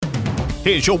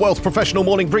Here's your Wealth Professional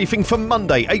morning briefing for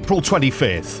Monday, April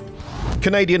 25th.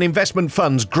 Canadian investment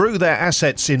funds grew their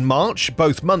assets in March,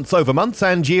 both month over month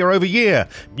and year over year.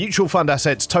 Mutual fund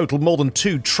assets totaled more than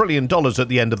 $2 trillion at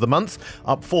the end of the month,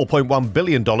 up $4.1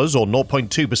 billion or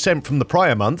 0.2% from the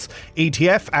prior month.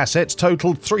 ETF assets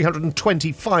totaled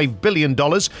 $325 billion, up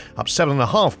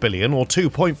 $7.5 billion or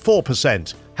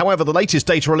 2.4%. However, the latest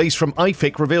data release from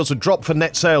IFIC reveals a drop for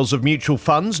net sales of mutual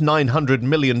funds, $900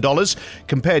 million,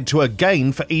 compared to a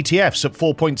gain for ETFs at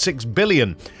 $4.6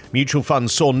 billion. Mutual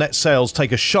funds saw net sales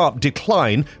take a sharp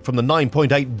decline from the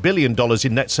 $9.8 billion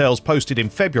in net sales posted in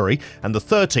February and the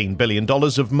 $13 billion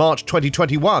of March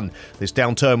 2021. This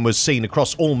downturn was seen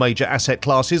across all major asset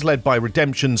classes, led by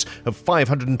redemptions of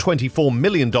 $524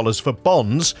 million for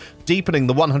bonds, deepening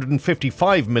the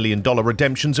 $155 million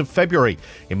redemptions of February.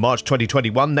 In March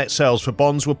 2021, net sales for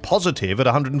bonds were positive at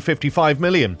 $155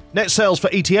 million. Net sales for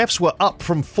ETFs were up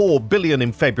from $4 billion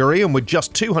in February and were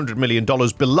just $200 million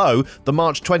below the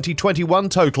March 2021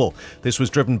 total. This was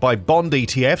driven by bond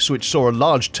ETFs, which saw a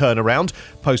large turnaround,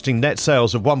 posting net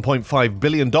sales of $1.5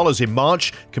 billion in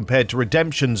March compared to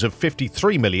redemptions of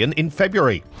 $53 million in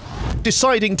February.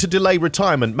 Deciding to delay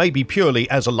retirement may be purely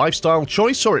as a lifestyle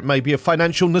choice or it may be a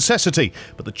financial necessity,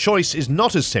 but the choice is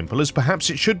not as simple as perhaps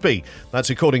it should be. That's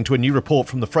according to a new report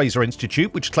from the Fraser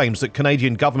Institute, which claims that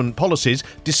Canadian government policies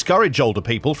discourage older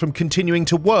people from continuing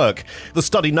to work. The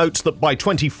study notes that by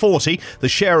 2040, the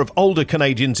share of older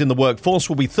Canadians in the workforce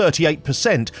will be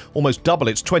 38%, almost double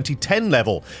its 2010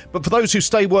 level. But for those who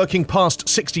stay working past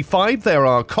 65, there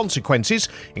are consequences,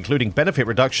 including benefit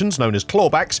reductions known as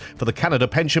clawbacks for the Canada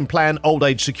Pension Plan, Old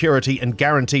Age Security and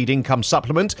Guaranteed Income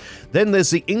Supplement. Then there's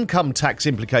the income tax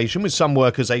implication, with some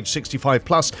workers aged 65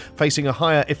 plus facing a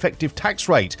higher effective tax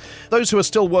rate. Those who are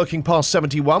still working past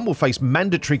 71 will face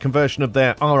mandatory conversion of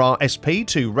their RRSP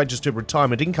to Registered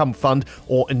Retirement Income Fund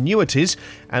or annuities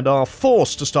and are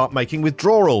forced to start making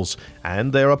withdrawals.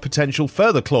 And there are potential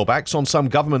further clawbacks on some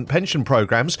government pension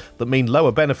programs that mean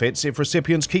lower benefits if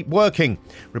recipients keep working.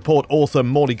 Report author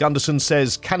Morley Gunderson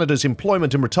says Canada's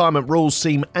employment and retirement rules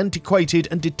seem antiquated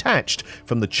and detached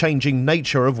from the changing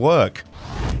nature of work.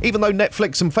 Even though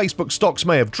Netflix and Facebook stocks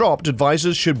may have dropped,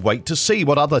 advisors should wait to see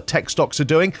what other tech stocks are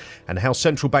doing and how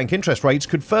central bank interest rates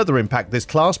could further impact this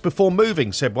class before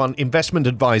moving, said one investment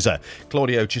advisor.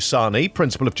 Claudio Chisani,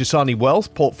 principal of Chisani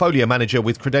Wealth, portfolio manager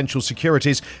with Credential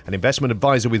Securities and investment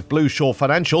advisor with Blue Shore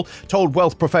Financial, told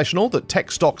Wealth Professional that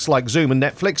tech stocks like Zoom and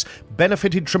Netflix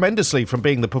benefited tremendously from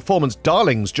being the performance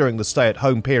darlings during the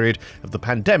stay-at-home period of the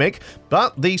pandemic.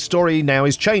 But the story now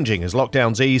is changing as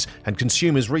lockdowns ease and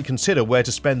consumers reconsider where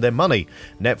to spend their money.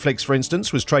 Netflix, for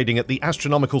instance, was trading at the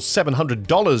astronomical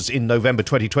 $700 in November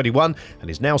 2021 and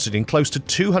is now sitting close to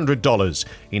 $200.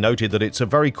 He noted that it's a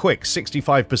very quick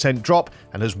 65% drop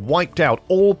and has wiped out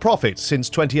all profits since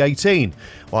 2018.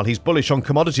 While he's bullish on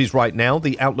commodities right now,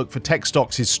 the outlook for tech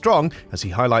stocks is strong as he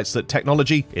highlights that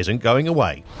technology isn't going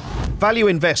away. Value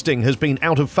investing has been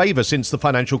out of favour since the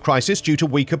financial crisis due to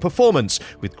weaker performance,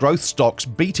 with growth stocks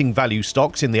beating value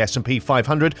stocks in the S&P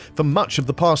 500 for much of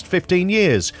the past 15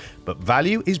 years. But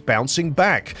value is bouncing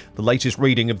back. The latest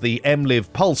reading of the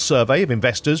MLiv Pulse survey of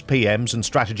investors, PMs and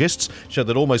strategists showed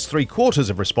that almost three-quarters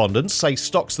of respondents say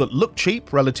stocks that look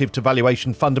cheap relative to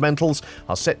valuation fundamentals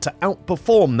are set to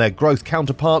outperform their growth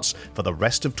counterparts for the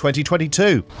rest of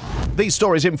 2022. These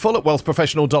stories in full at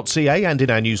WealthProfessional.ca and in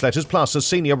our newsletters, plus a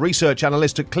senior research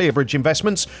analyst at Clearbridge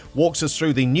Investments walks us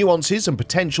through the nuances and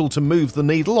potential to move the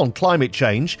needle on climate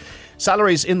change.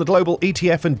 Salaries in the global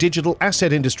ETF and digital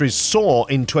asset industries soar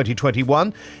in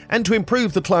 2021, and to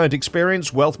improve the client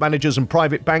experience, wealth managers and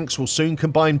private banks will soon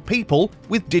combine people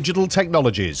with digital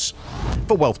technologies.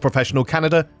 For Wealth Professional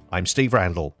Canada, I'm Steve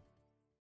Randall.